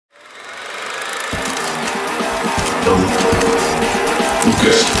The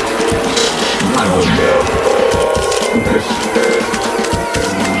Lucas Miles Show.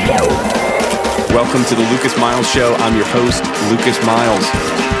 Welcome to the Lucas Miles Show. I'm your host, Lucas Miles.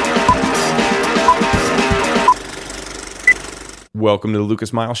 Welcome to the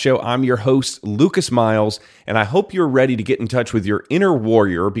Lucas Miles Show. I'm your host, Lucas Miles, and I hope you're ready to get in touch with your inner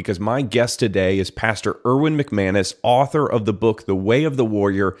warrior because my guest today is Pastor Erwin McManus, author of the book, The Way of the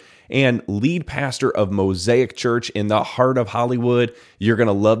Warrior, and lead pastor of Mosaic Church in the heart of Hollywood. You're going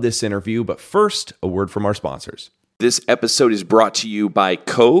to love this interview, but first, a word from our sponsors. This episode is brought to you by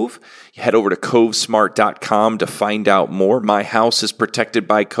Cove. Head over to covesmart.com to find out more. My house is protected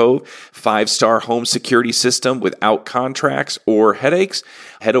by Cove, 5-star home security system without contracts or headaches.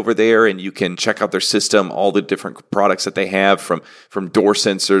 Head over there and you can check out their system, all the different products that they have from door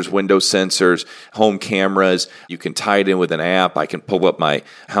sensors, window sensors, home cameras. You can tie it in with an app. I can pull up my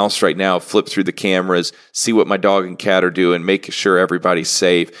house right now, flip through the cameras, see what my dog and cat are doing, make sure everybody's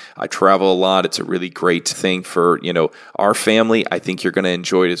safe. I travel a lot. It's a really great thing for, our family. I think you're going to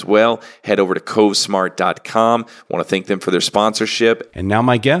enjoy it as well. Head over to covesmart.com. I want to thank them for their sponsorship. And now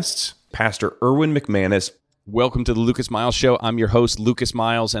my guests, Pastor Erwin McManus. Welcome to the Lucas Miles Show. I'm your host, Lucas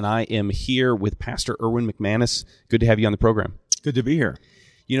Miles, and I am here with Pastor Erwin McManus. Good to have you on the program. Good to be here.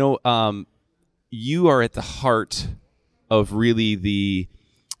 You are at the heart of really the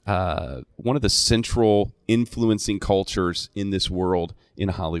one of the central influencing cultures in this world in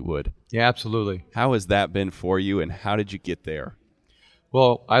Hollywood. Yeah, absolutely. How has that been for you, and how did you get there?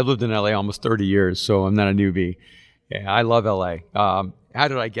 Well, I lived in LA almost 30 years, so I'm not a newbie. Yeah, I love LA. How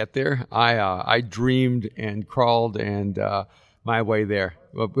did I get there? I dreamed and crawled and my way there.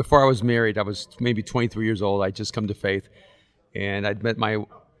 Well, before I was married, I was maybe 23 years old. I'd just come to faith, and I'd met my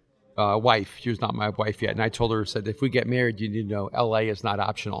wife. She was not my wife yet, and I told her, said, if we get married, you need to know LA is not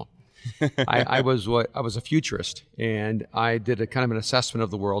optional. I was a futurist, and I did a kind of an assessment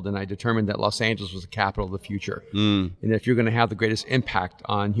of the world, and I determined that Los Angeles was the capital of the future. And if you're going to have the greatest impact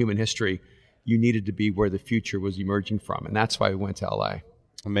on human history, you needed to be where the future was emerging from, and that's why we went to LA.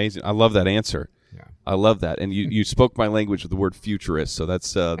 Amazing. I love that answer. Yeah. I love that. And you spoke my language with the word futurist, so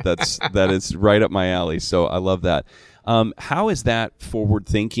that is right up my alley. So I love that. How has that forward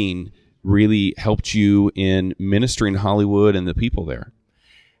thinking really helped you in ministering in Hollywood and the people there?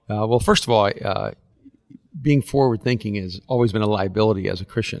 Well, first of all, being forward thinking has always been a liability as a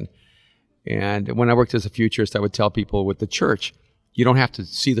Christian. And when I worked as a futurist, I would tell people with the church, you don't have to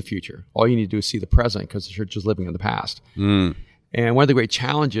see the future. All you need to do is see the present because the church is living in the past. And one of the great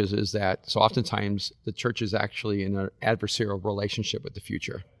challenges is that so oftentimes the church is actually in an adversarial relationship with the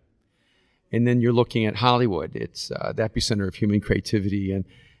future. And then you're looking at Hollywood. It's the epicenter of human creativity and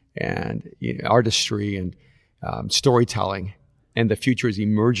artistry and storytelling. And the future is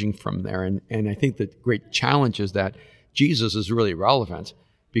emerging from there. And I think the great challenge is that Jesus is really relevant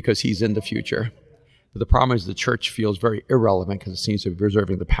because he's in the future. But the problem is the church feels very irrelevant because it seems to be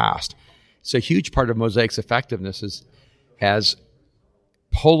preserving the past. So a huge part of Mosaic's effectiveness has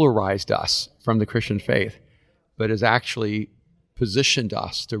polarized us from the Christian faith, but has actually positioned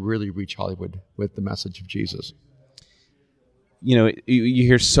us to really reach Hollywood with the message of Jesus. You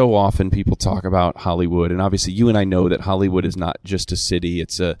hear so often people talk about Hollywood, and obviously you and I know that Hollywood is not just a city;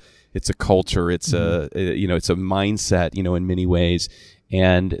 it's a culture, it's it's a mindset, in many ways,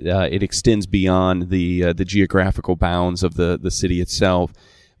 and it extends beyond the geographical bounds of the city itself.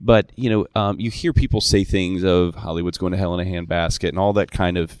 But you hear people say things of Hollywood's going to hell in a handbasket and all that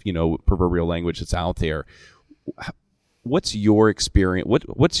kind of proverbial language that's out there. What's your experience?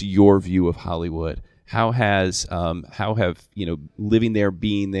 What's your view of Hollywood? How have living there,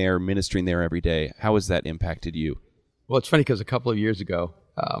 being there, ministering there every day, how has that impacted you? Well, it's funny because a couple of years ago,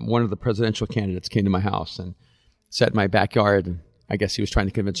 one of the presidential candidates came to my house and sat in my backyard, and I guess he was trying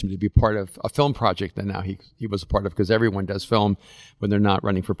to convince me to be part of a film project that now he was a part of because everyone does film when they're not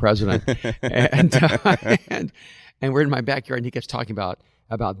running for president. and we're in my backyard, and he keeps talking about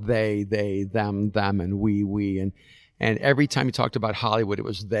they, them, and we. And every time he talked about Hollywood, it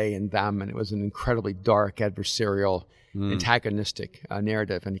was they and them, and it was an incredibly dark, adversarial, antagonistic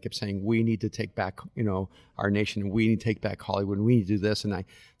narrative. And he kept saying, we need to take back, our nation, and we need to take back Hollywood, and we need to do this. And I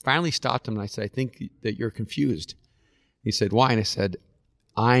finally stopped him, and I said, I think that you're confused. He said, why? And I said,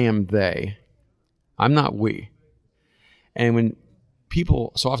 I am they. I'm not we. And when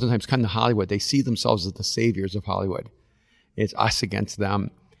people so oftentimes come to Hollywood, they see themselves as the saviors of Hollywood. It's us against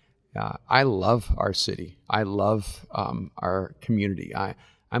them. I love our city. I love our community.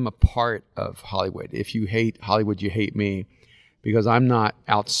 I'm a part of Hollywood. If you hate Hollywood, you hate me, because I'm not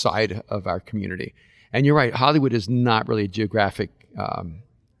outside of our community. And you're right, Hollywood is not really a geographic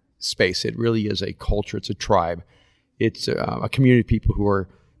space. It really is a culture. It's a tribe. It's a community of people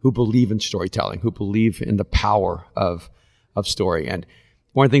who believe in storytelling, who believe in the power of story. And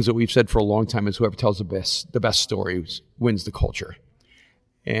one of the things that we've said for a long time is whoever tells the best stories wins the culture.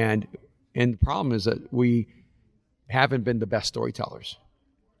 And the problem is that we haven't been the best storytellers.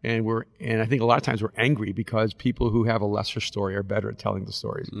 And I think a lot of times we're angry because people who have a lesser story are better at telling the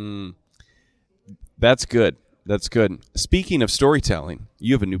stories. That's good. That's good. Speaking of storytelling,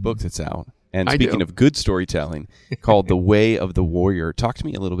 you have a new book that's out. And speaking of good storytelling, called The Way of the Warrior. Talk to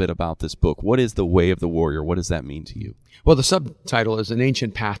me a little bit about this book. What is The Way of the Warrior? What does that mean to you? Well, the subtitle is An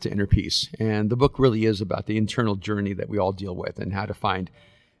Ancient Path to Inner Peace. And the book really is about the internal journey that we all deal with and how to find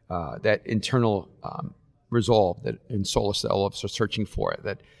that internal resolve and solace that all of us are searching for.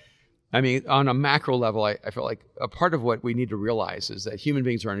 On a macro level, I feel like a part of what we need to realize is that human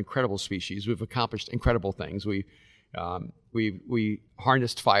beings are an incredible species. We've accomplished incredible things. We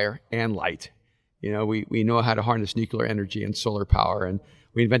harnessed fire and light. We know how to harness nuclear energy and solar power, and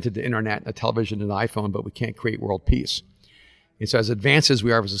we invented the internet and the television and the iPhone, but we can't create world peace. And so as advanced as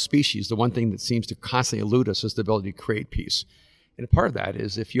we are as a species, the one thing that seems to constantly elude us is the ability to create peace. And a part of that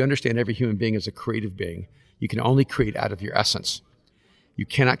is if you understand every human being as a creative being, you can only create out of your essence. You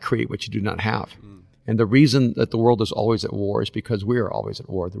cannot create what you do not have. And the reason that the world is always at war is because we are always at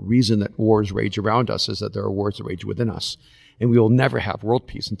war. The reason that wars rage around us is that there are wars that rage within us. And we will never have world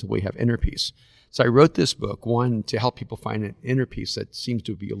peace until we have inner peace. So I wrote this book, one, to help people find an inner peace that seems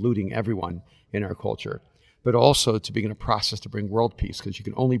to be eluding everyone in our culture, but also to begin a process to bring world peace, because you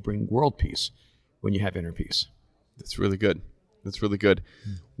can only bring world peace when you have inner peace. That's really good. That's really good.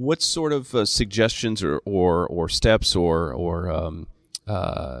 What sort of suggestions or steps or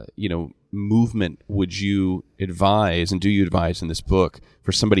movement would you advise, and do you advise in this book,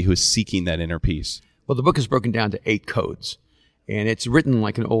 for somebody who is seeking that inner peace? Well, the book is broken down to 8 codes, and it's written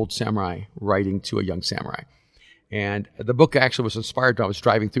like an old samurai writing to a young samurai. And the book actually was inspired when I was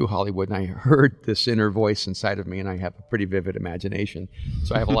driving through Hollywood, and I heard this inner voice inside of me, and I have a pretty vivid imagination.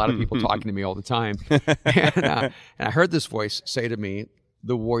 So I have a lot of people talking to me all the time. And I heard this voice say to me,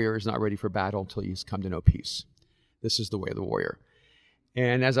 the warrior is not ready for battle until he's come to know peace. This is the way of the warrior.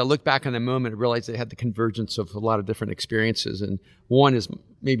 And as I look back on the moment, I realized it had the convergence of a lot of different experiences. And one is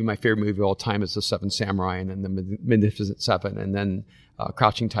maybe my favorite movie of all time is The Seven Samurai, and then The Magnificent Seven, and then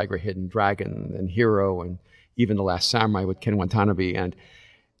Crouching Tiger, Hidden Dragon, and Hero, and even The Last Samurai with Ken Watanabe.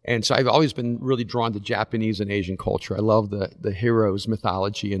 And so I've always been really drawn to Japanese and Asian culture. I love the heroes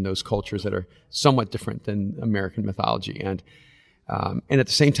mythology in those cultures that are somewhat different than American mythology. And at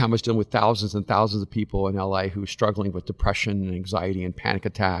the same time, I was dealing with thousands and thousands of people in LA who were struggling with depression and anxiety and panic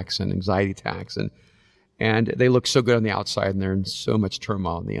attacks and anxiety attacks. And they look so good on the outside, and they're in so much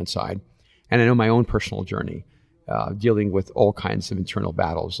turmoil on the inside. And I know my own personal journey, dealing with all kinds of internal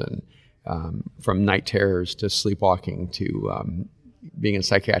battles, and from night terrors to sleepwalking to being in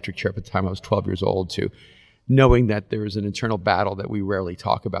psychiatric care at the time I was 12 years old, to knowing that there is an internal battle that we rarely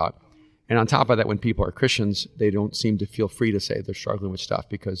talk about. And on top of that, when people are Christians, they don't seem to feel free to say they're struggling with stuff,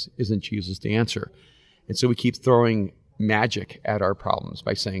 because isn't Jesus the answer? And so we keep throwing magic at our problems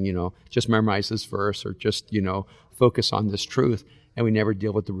by saying, just memorize this verse, or just, focus on this truth. And we never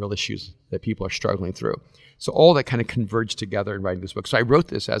deal with the real issues that people are struggling through. So all that kind of converged together in writing this book. So I wrote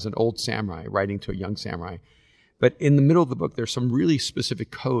this as an old samurai writing to a young samurai. But in the middle of the book, there's some really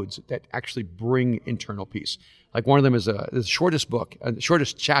specific codes that actually bring internal peace. Like one of them is the shortest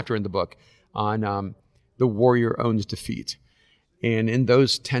chapter in the book on the warrior owns defeat. And in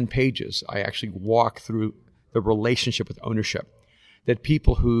those 10 pages, I actually walk through the relationship with ownership, that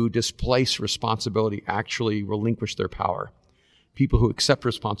people who displace responsibility actually relinquish their power. People who accept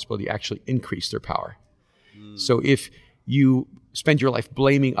responsibility actually increase their power. So if you spend your life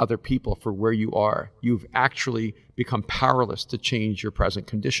blaming other people for where you are, you've actually become powerless to change your present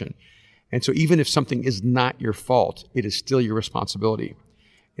condition. And so even if something is not your fault, it is still your responsibility.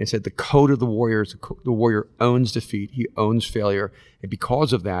 And it said the code of the warrior is the warrior owns defeat, he owns failure. And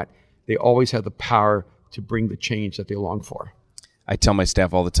because of that, they always have the power to bring the change that they long for. I tell my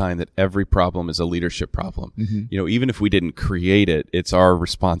staff all the time that every problem is a leadership problem. Mm-hmm. Even if we didn't create it, it's our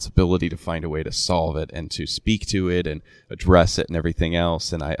responsibility to find a way to solve it and to speak to it and address it and everything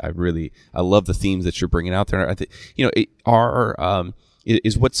else. And I love the themes that you're bringing out there. I think,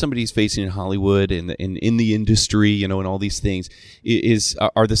 is what somebody's facing in Hollywood and in the industry, and all these things,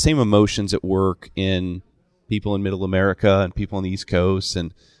 are the same emotions at work in people in Middle America and people on the East Coast,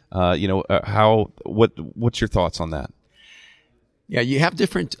 and what's your thoughts on that? Yeah, you have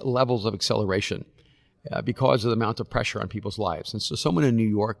different levels of acceleration because of the amount of pressure on people's lives. And so someone in New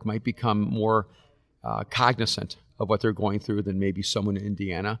York might become more cognizant of what they're going through than maybe someone in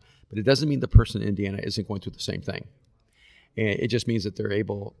Indiana, but it doesn't mean the person in Indiana isn't going through the same thing. And it just means that they're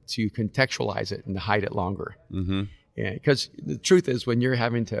able to contextualize it and to hide it longer. Mm-hmm. Because the truth is, when you're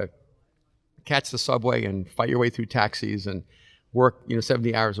having to catch the subway and fight your way through taxis and work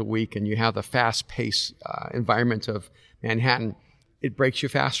 70 hours a week, and you have the fast-paced environment of Manhattan, it breaks you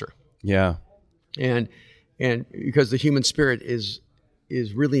faster. Yeah. And because the human spirit is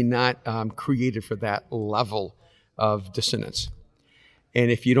really not created for that level of dissonance. And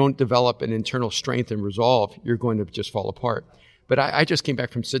if you don't develop an internal strength and resolve, you're going to just fall apart. But I just came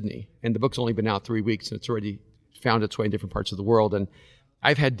back from Sydney, and the book's only been out 3 weeks, and it's already found its way in different parts of the world. And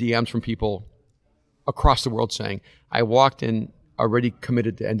I've had DMs from people across the world saying, I walked in already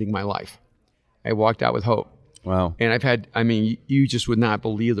committed to ending my life. I walked out with hope. Wow. And you just would not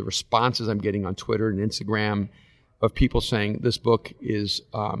believe the responses I'm getting on Twitter and Instagram of people saying, this book is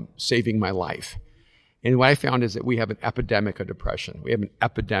saving my life. And what I found is that we have an epidemic of depression. We have an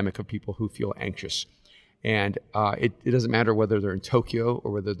epidemic of people who feel anxious. And it doesn't matter whether they're in Tokyo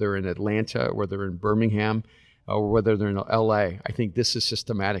or whether they're in Atlanta or whether they're in Birmingham or whether they're in LA. I think this is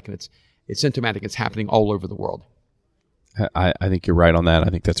systematic, and it's symptomatic. It's happening all over the world. I think you're right on that. I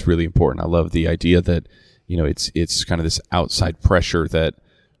think that's really important. I love the idea that, it's kind of this outside pressure that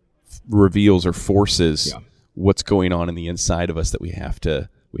reveals or forces what's going on in the inside of us that we have to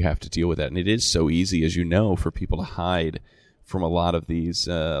deal with that. And it is so easy, as you know, for people to hide from a lot of these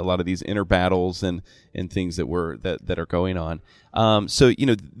inner battles and things that are going on. So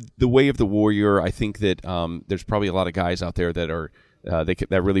the way of the warrior, I think that there's probably a lot of guys out there that are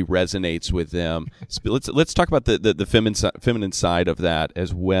that really resonates with them. Let's talk about the feminine side of that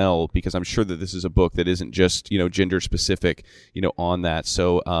as well, because I'm sure that this is a book that isn't just gender specific on that.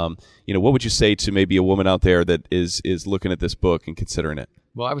 So what would you say to maybe a woman out there that is looking at this book and considering it?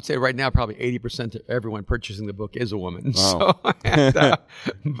 Well, I would say right now probably 80% of everyone purchasing the book is a woman. Wow.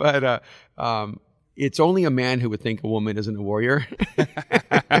 But it's only a man who would think a woman isn't a warrior.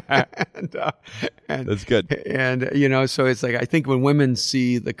 and that's good. And so it's like, I think when women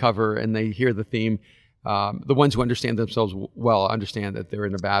see the cover and they hear the theme, the ones who understand themselves well understand that they're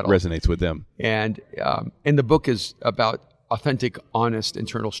in a battle. Resonates with them. And the book is about authentic, honest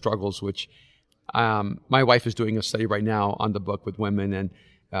internal struggles, which my wife is doing a study right now on the book with women, and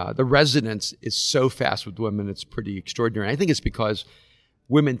the resonance is so fast with women, it's pretty extraordinary. And I think it's because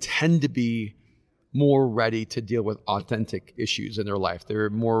women tend to be more ready to deal with authentic issues in their life. They're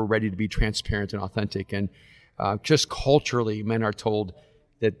more ready to be transparent and authentic. And just culturally, men are told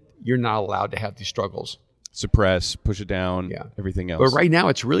that you're not allowed to have these struggles. Suppress, push it down, everything else. But right now,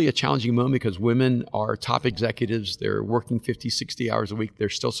 it's really a challenging moment because women are top executives. They're working 50, 60 hours a week. They're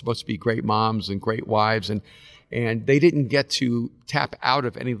still supposed to be great moms and great wives. And they didn't get to tap out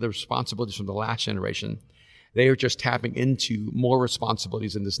of any of the responsibilities from the last generation. They are just tapping into more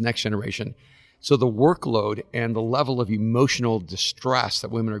responsibilities in this next generation. So the workload and the level of emotional distress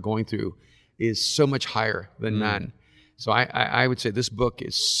that women are going through is so much higher than men. So I would say this book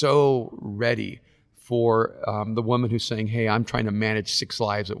is so ready for the woman who's saying, hey, I'm trying to manage 6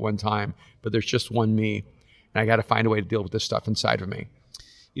 lives at one time, but there's just one me, and I got to find a way to deal with this stuff inside of me.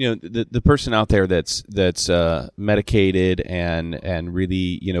 The person out there that's medicated and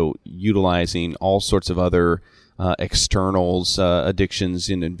really utilizing all sorts of other externals, addictions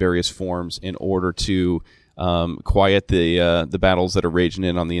in various forms in order to quiet the battles that are raging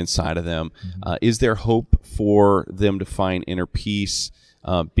on the inside of them. Is there hope for them to find inner peace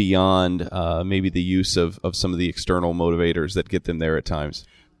beyond maybe the use of some of the external motivators that get them there at times?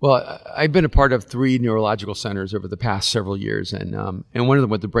 Well, I've been a part of 3 neurological centers over the past several years, and one of them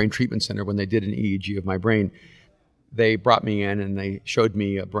was the Brain Treatment Center. When they did an EEG of my brain, they brought me in and they showed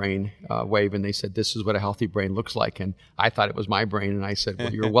me a brain wave, and they said, this is what a healthy brain looks like. And I thought it was my brain, and I said,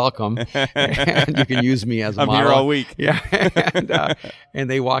 well, you're welcome, and you can use me as a model. I'm here all week. Yeah, and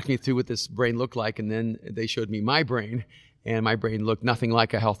they walked me through what this brain looked like, and then they showed me my brain, and my brain looked nothing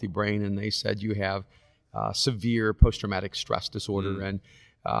like a healthy brain, and they said, you have severe post-traumatic stress disorder, and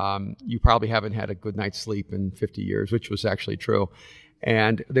you probably haven't had a good night's sleep in 50 years, which was actually true.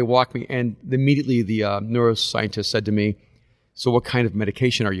 And they walked me, and immediately the neuroscientist said to me, so what kind of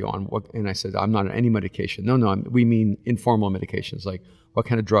medication are you on? And I said, I'm not on any medication. No, we mean informal medications, like what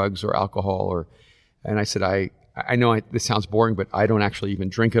kind of drugs or alcohol? And I said, I know this sounds boring, but I don't actually even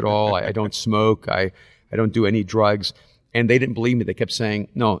drink at all. I don't smoke. I don't do any drugs. And they didn't believe me. They kept saying,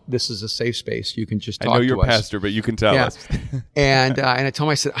 no, this is a safe space. You can just talk to us. I know you're a pastor, but you can tell us. And I told them,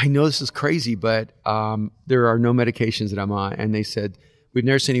 I said, I know this is crazy, but there are no medications that I'm on. And they said, we've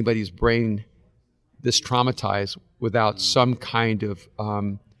never seen anybody's brain this traumatized without some kind of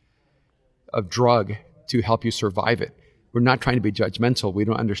drug to help you survive it. We're not trying to be judgmental. We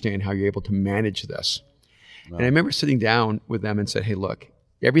don't understand how you're able to manage this. And I remember sitting down with them and said, hey, look,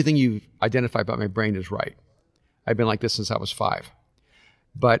 everything you've identified about my brain is right. I've been like this since I was 5.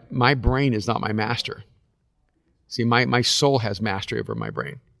 But my brain is not my master. See, my soul has mastery over my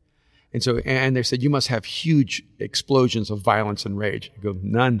brain. And they said, you must have huge explosions of violence and rage. I go,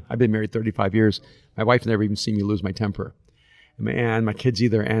 none. I've been married 35 years. My wife never even seen me lose my temper. And my kids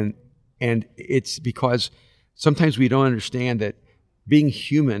either. And it's because sometimes we don't understand that being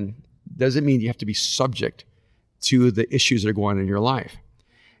human doesn't mean you have to be subject to the issues that are going on in your life.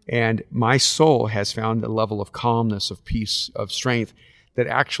 And my soul has found a level of calmness, of peace, of strength that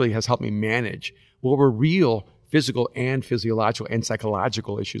actually has helped me manage what were real physical and physiological and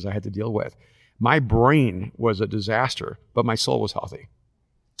psychological issues I had to deal with. My brain was a disaster, but my soul was healthy.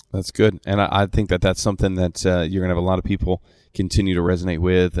 That's good. And I think that's something that you're going to have a lot of people continue to resonate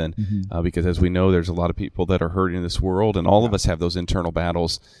with. And because as we know, there's a lot of people that are hurting in this world, and all of us have those internal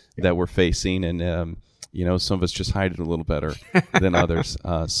battles that we're facing. And, some of us just hide it a little better than others.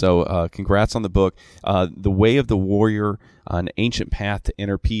 So congrats on the book, The Way of the Warrior, An Ancient Path to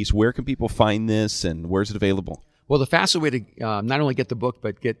Inner Peace. Where can people find this, and where's it available? Well, the fastest way to not only get the book,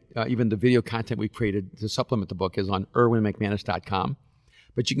 but get even the video content we've created to supplement the book is on erwinmcmanus.com.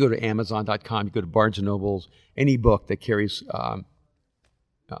 But you can go to Amazon.com, you go to Barnes & Noble's, any book that carries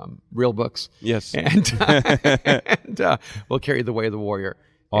real books. Yes. And we'll carry The Way of the Warrior.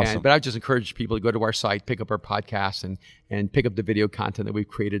 Awesome. But I just encourage people to go to our site, pick up our podcast, and pick up the video content that we've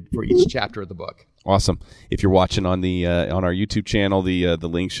created for each chapter of the book. Awesome. If you're watching on the on our YouTube channel, the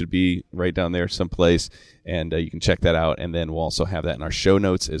link should be right down there someplace, and you can check that out. And then we'll also have that in our show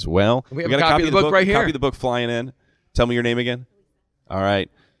notes as well. We have a copy of the book right here. Copy of the book flying in. Tell me your name again. All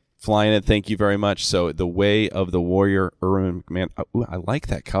right. Flying in. Thank you very much. So, The Way of the Warrior, Erwin McManus. Ooh, I like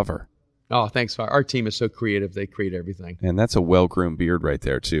that cover. Oh, thanks. Our team is so creative. They create everything. And that's a well-groomed beard right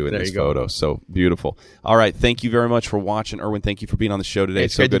there, too, in there this photo. So beautiful. All right. Thank you very much for watching. Erwin, thank you for being on the show today.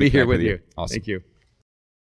 It's great to be here with you. Awesome. Thank you.